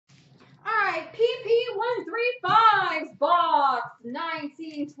PP135's box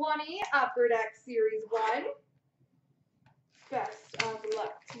 1920 Upper Deck Series 1. Best of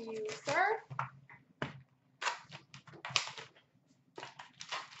luck to you, sir.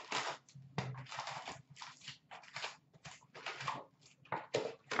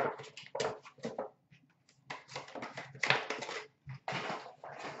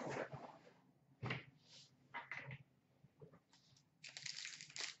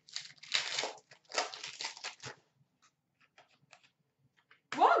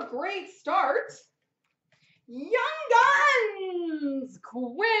 Well, great start. Young Guns,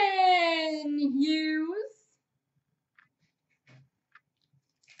 Quinn Hughes.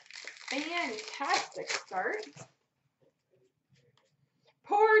 Fantastic start.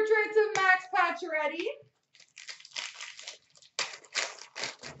 Portraits of Max Pacioretty.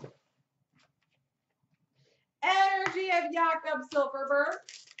 Energy of Jakob Silfverberg.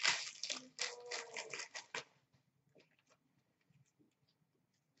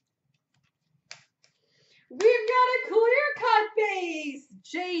 We've got a clear-cut base,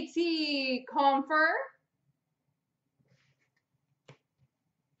 JT Compher.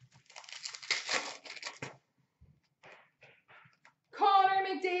 Connor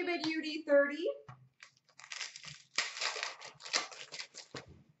McDavid, UD30.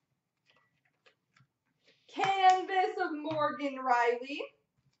 Canvas of Morgan Riley.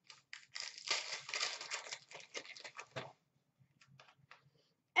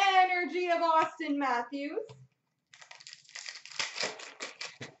 Energy of Austin Matthews.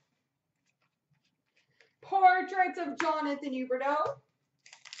 Portraits of Jonathan Huberdeau.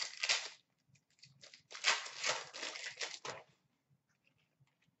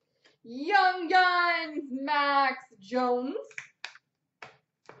 Young Guns, Max Jones.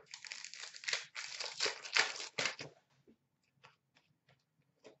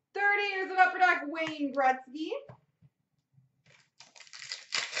 Years of Upper Deck, Wayne Gretzky.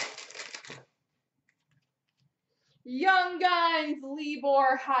 Young Guns,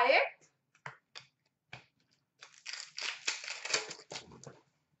 Libor Hayek.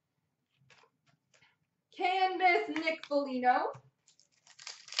 Canvas, Nick Foligno.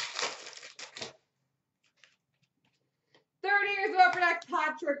 30 years of Upper Deck,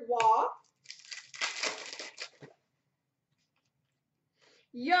 Patrick Waugh.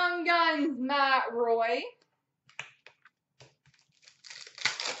 Young Guns, Matt Roy.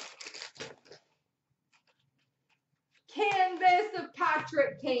 Canvas of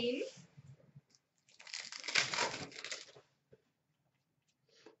Patrick Kane.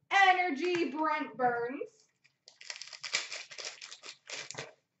 Energy, Brent Burns.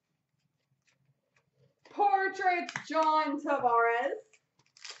 Portraits, John Tavares.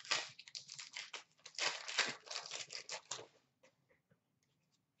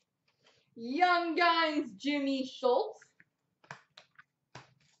 Young Guns, Jimmy Schultz.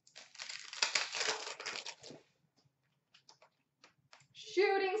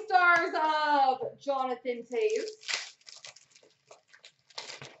 Shooting Stars of Jonathan Toews.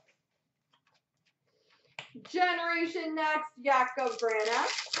 Generation Next, Jakob Vrana.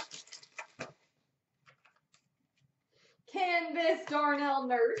 Canvas, Darnell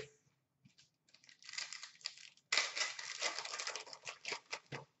Nurse.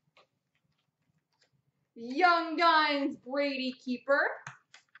 Young Guns, Brady Keeper.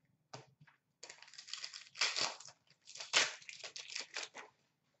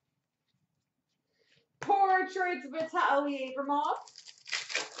 Portraits, Vitaly Abramov.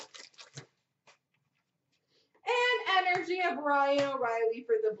 And Energy of Ryan O'Reilly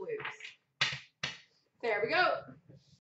for the Blues. There we go.